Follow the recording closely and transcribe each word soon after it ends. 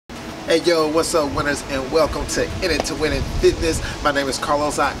Hey yo, what's up winners, and welcome to In It to Win It Fitness. My name is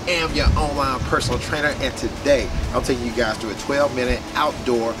Carlos. I am your online personal trainer, and today I'm taking you guys through a 12-minute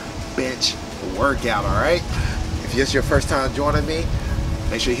outdoor bench workout, alright? If it's your first time joining me,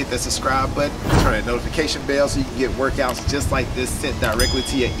 make sure you hit that subscribe button, turn that notification bell so you can get workouts just like this sent directly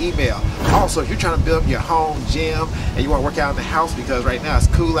to your email. Also, if you're trying to build up your home gym and you want to work out in the house because right now it's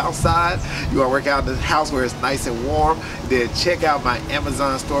cool outside, you want to work out in the house where it's nice and warm, then check out my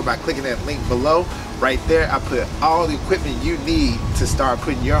Amazon store by clicking that link below. Right there, I put all the equipment you need to start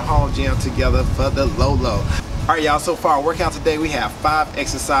putting your home gym together for the low. Alright y'all, so far our workout today we have 5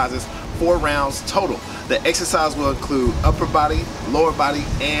 exercises, 4 rounds total. The exercise will include upper body, lower body,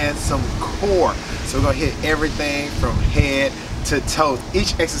 and some core. So we're gonna hit everything from head to toe.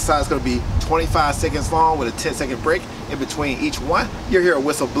 Each exercise is gonna be 25 seconds long with a 10-second break in between each one. You'll hear a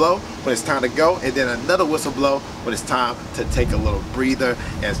whistle blow when it's time to go, and then another whistle blow when it's time to take a little breather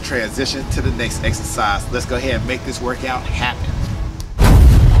and transition to the next exercise. Let's go ahead and make this workout happen.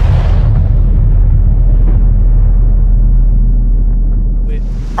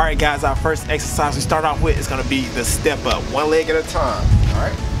 Alright guys, our first exercise we start off with is going to be the step up, one leg at a time.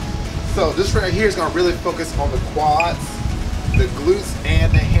 Alright, so this right here is going to really focus on the quads, the glutes,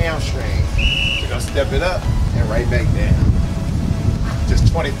 and the hamstring. We're going to step it up and right back down.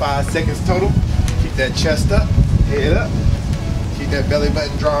 Just 25 seconds total. Keep that chest up, head up, keep that belly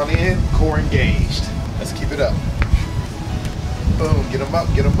button drawn in, core engaged. Let's keep it up. Boom, get them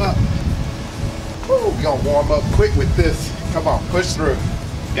up, get them up. Woo, we're going to warm up quick with this. Come on, push through.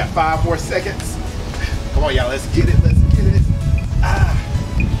 Got 5 more seconds. Come on, y'all. Let's get it. Let's get it.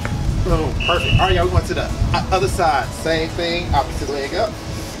 Boom. Perfect. All right, y'all. We went to the other side. Same thing. Opposite leg up.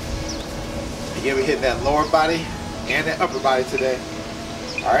 Again, we're hitting that lower body and that upper body today.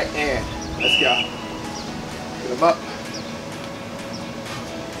 All right, and let's go. Get them up.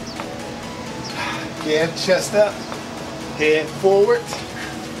 Again, chest up. Head forward.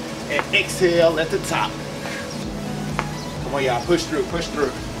 And exhale at the top. Come on, y'all, push through, push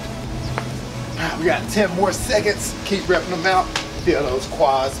through. We got 10 more seconds. Keep repping them out. Feel those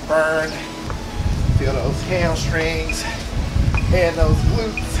quads burn. Feel those hamstrings and those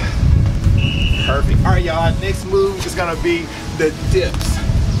glutes. Perfect. All right, y'all, our next move is gonna be the dips.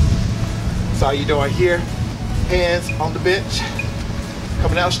 So how you doing here? Hands on the bench.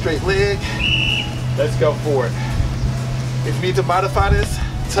 Coming out straight leg. Let's go for it. If you need to modify this,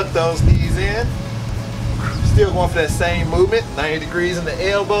 tuck those knees in. Still going for that same movement, 90 degrees in the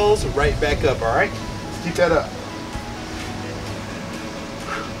elbows, right back up, all right? Let's keep that up.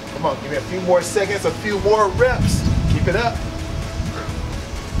 Come on, give me a few more seconds, a few more reps. Keep it up.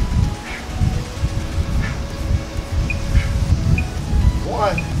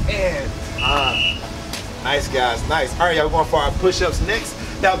 One, and nice, guys, nice. All right, y'all, we're going for our push-ups next.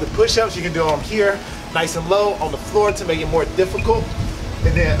 Now, the push-ups, you can do them here, nice and low on the floor to make it more difficult.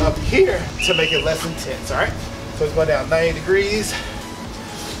 And then up here to make it less intense, all right? So it's going down 90 degrees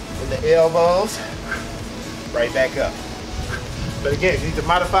in the elbows, right back up. But again, if you need to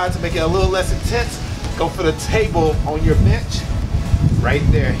modify it to make it a little less intense, go for the table on your bench, right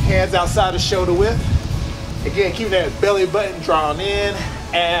there. Hands outside the shoulder width. Again, keep that belly button drawn in,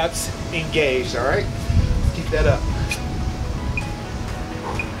 abs engaged, all right? Keep that up.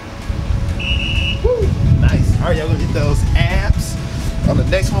 Woo, nice. All right, y'all, gonna hit those abs. On the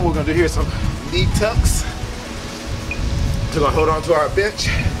next one, we're gonna do here some knee tucks. So we're gonna hold on to our bench,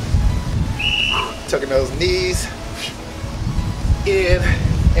 tucking those knees in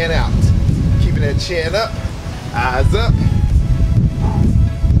and out. Keeping that chin up, eyes up,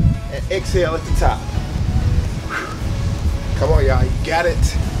 and exhale at the top. Come on, y'all, you got it.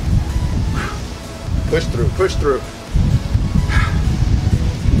 Push through, push through.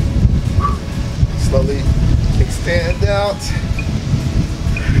 Slowly extend out.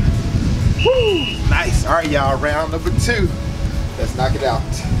 Woo! Nice. All right, y'all, round number 2. Let's knock it out.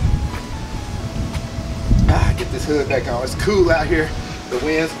 Get this hood back on. It's cool out here. The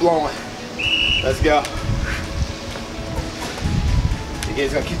wind's blowing. Let's go. You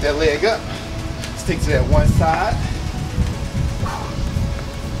guys gonna keep that leg up. Stick to that one side.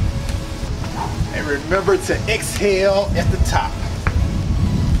 And remember to exhale at the top.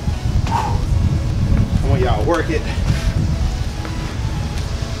 Come on, y'all, work it.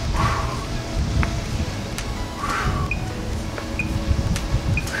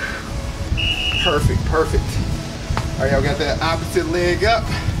 Perfect, perfect. All right, y'all got that opposite leg up.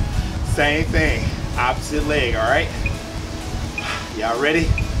 Same thing, opposite leg, all right? Y'all ready?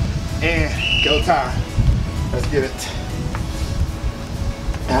 And go time. Let's get it.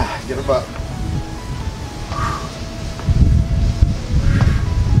 Get them up.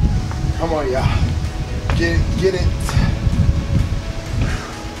 Come on, y'all. Get it, get it.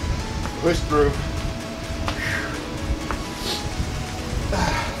 Push through.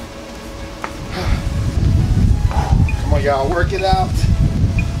 Come on, y'all, work it out.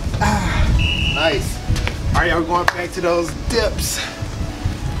 Nice. All right, y'all, we're going back to those dips.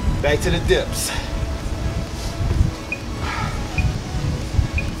 Back to the dips.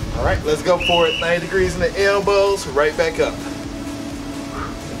 All right, let's go for it. 90 degrees in the elbows, right back up.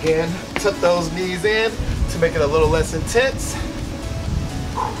 Again, tuck those knees in to make it a little less intense.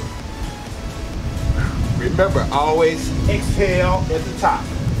 Remember, always exhale at the top.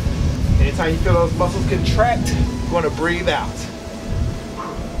 Anytime you feel those muscles contract, you're going to breathe out.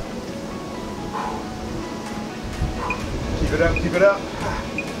 Keep it up, keep it up.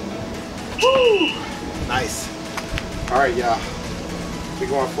 Woo! Nice. All right, y'all. We're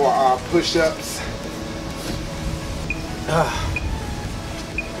going for our push-ups.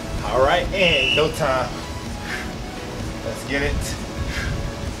 All right, and go time. Let's get it.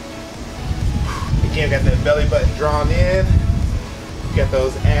 Again, got that belly button drawn in. Got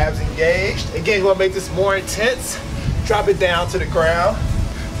those abs engaged. Again, we're gonna make this more intense. Drop it down to the ground.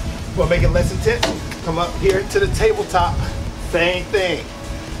 We'll make it less intense. Come up here to the tabletop. Same thing.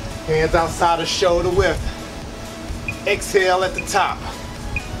 Hands outside of shoulder width. Exhale at the top.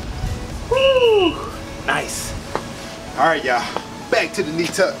 Woo! Nice. All right, y'all. Back to the knee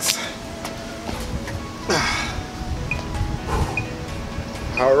tucks.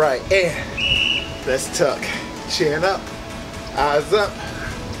 All right, and let's tuck. Chin up, eyes up.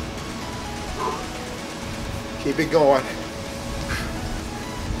 Keep it going.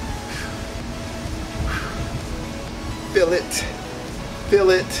 Feel it, feel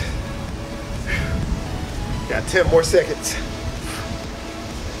it. Got 10 more seconds.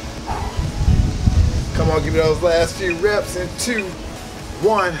 Come on, give me those last few reps in 2,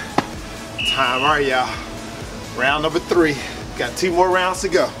 1. Time. All right, y'all. Round number 3. Got 2 more rounds to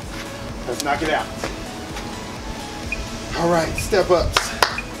go. Let's knock it out. All right, step ups.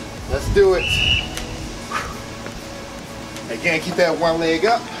 Let's do it. Again, keep that one leg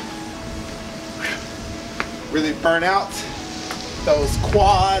up. Really burn out those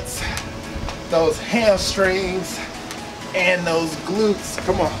quads, those hamstrings, and those glutes.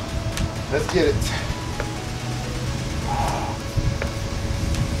 Come on, let's get it.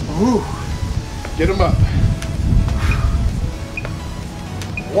 Woo. Get them up.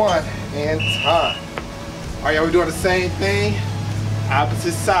 1 and time. All right, y'all, we're doing the same thing,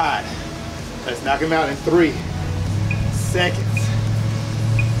 opposite side. Let's knock them out in 3 seconds.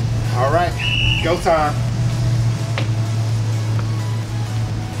 All right, go time.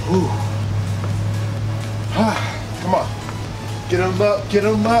 Woo. Come on, get them up, get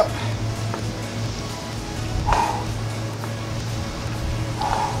them up.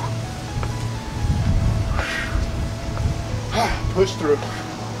 Push through.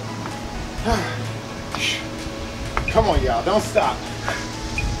 Come on, y'all, don't stop.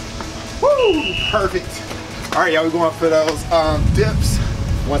 Woo, perfect. All right, y'all, we're going for those dips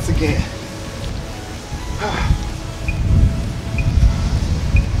once again.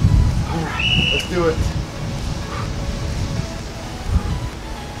 All right, let's do it.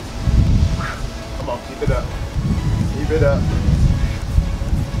 Come on, keep it up. Keep it up.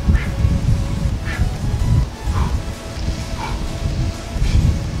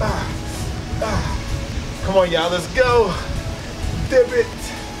 Come on, y'all, let's go. Dip it,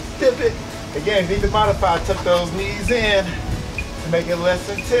 dip it. Again, need to modify, tuck those knees in to make it less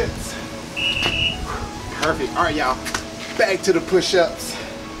intense. Perfect. All right, y'all, back to the push-ups.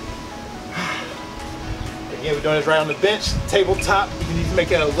 Again, we're doing this right on the bench, tabletop. You need to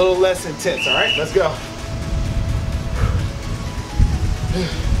make it a little less intense, all right? Let's go.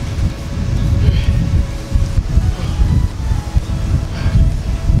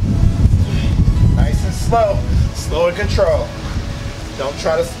 Slow and control. Don't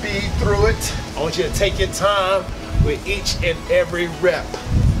try to speed through it. I want you to take your time with each and every rep.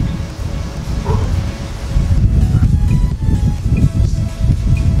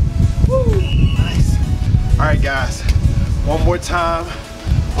 Woo. Nice. All right, guys. One more time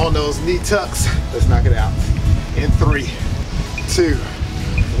on those knee tucks. Let's knock it out. In 3, 2,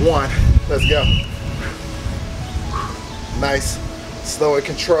 1. Let's go. Nice. Slow and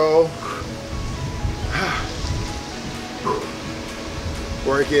control.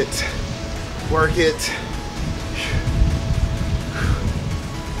 Work it, work it.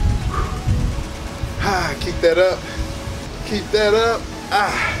 Keep that up, keep that up.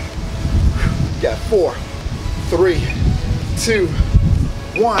 Got 4, 3, 2,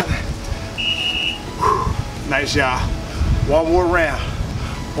 1. Nice, y'all. One more round.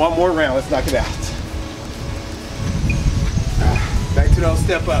 One more round, let's knock it out. Back to those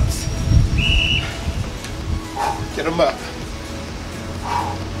step ups. Get them up.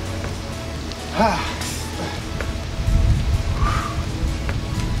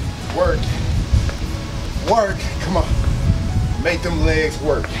 Work. Work. Come on. Make them legs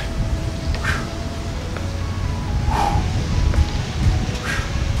work.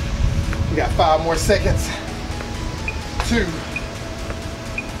 We got 5 more seconds. 2,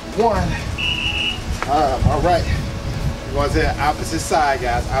 1. All right. We're going to the opposite side,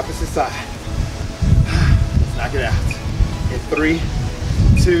 guys. Opposite side. Let's knock it out. In 3,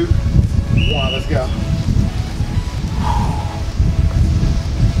 2, 1. Let's go.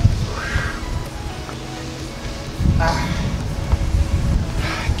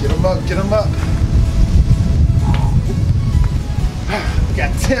 Get them up, get them up. We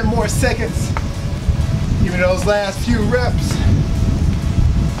got 10 more seconds. Give me those last few reps.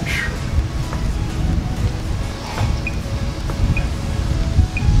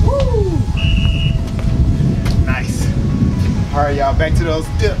 Woo! Nice. All right, y'all, back to those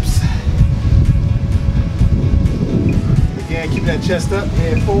dips. Again, keep that chest up,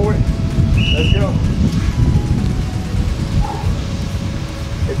 head forward. Let's go.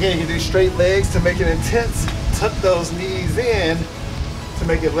 Again, you can do straight legs to make it intense. Tuck those knees in to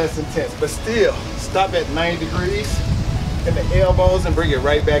make it less intense. But still, stop at 90 degrees in the elbows and bring it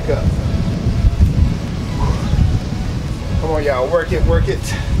right back up. Come on, y'all, work it, work it.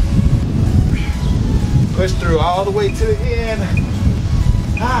 Push through all the way to the end.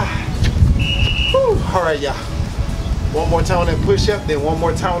 All right, y'all. One more time on that push up, then one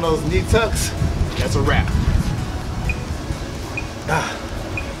more time on those knee tucks. That's a wrap.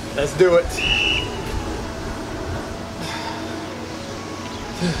 Let's do it.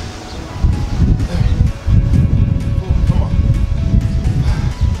 Come on.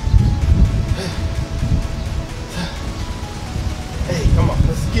 Hey, come on,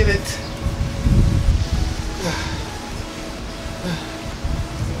 let's get it.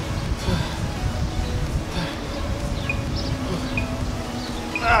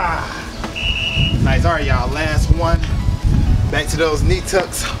 Nice. All right, y'all, last one. Back to those knee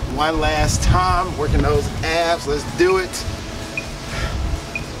tucks one last time, working those abs. Let's do it.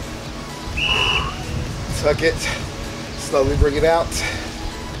 Tuck it, slowly bring it out.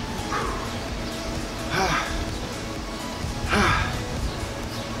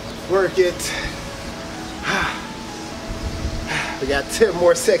 Work it. We got 10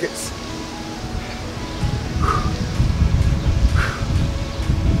 more seconds.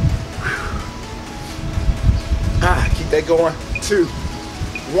 Keep that going. 2,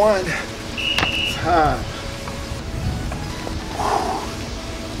 1. Time.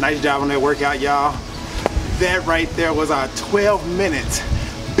 Nice job on that workout, y'all. That right there was our 12-minute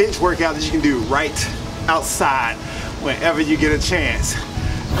bench workout that you can do right outside whenever you get a chance.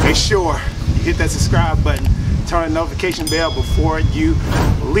 Make sure you hit that subscribe button, turn the notification bell before you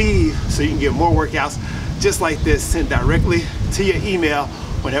leave so you can get more workouts just like this sent directly to your email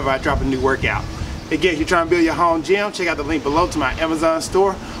whenever I drop a new workout. Again, if you're trying to build your home gym, check out the link below to my Amazon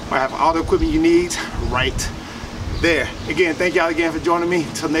store where I have all the equipment you need right there. Again, thank y'all again for joining me.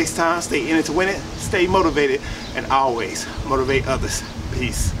 Until next time, stay in it to win it, stay motivated, and always motivate others.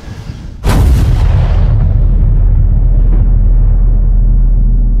 Peace.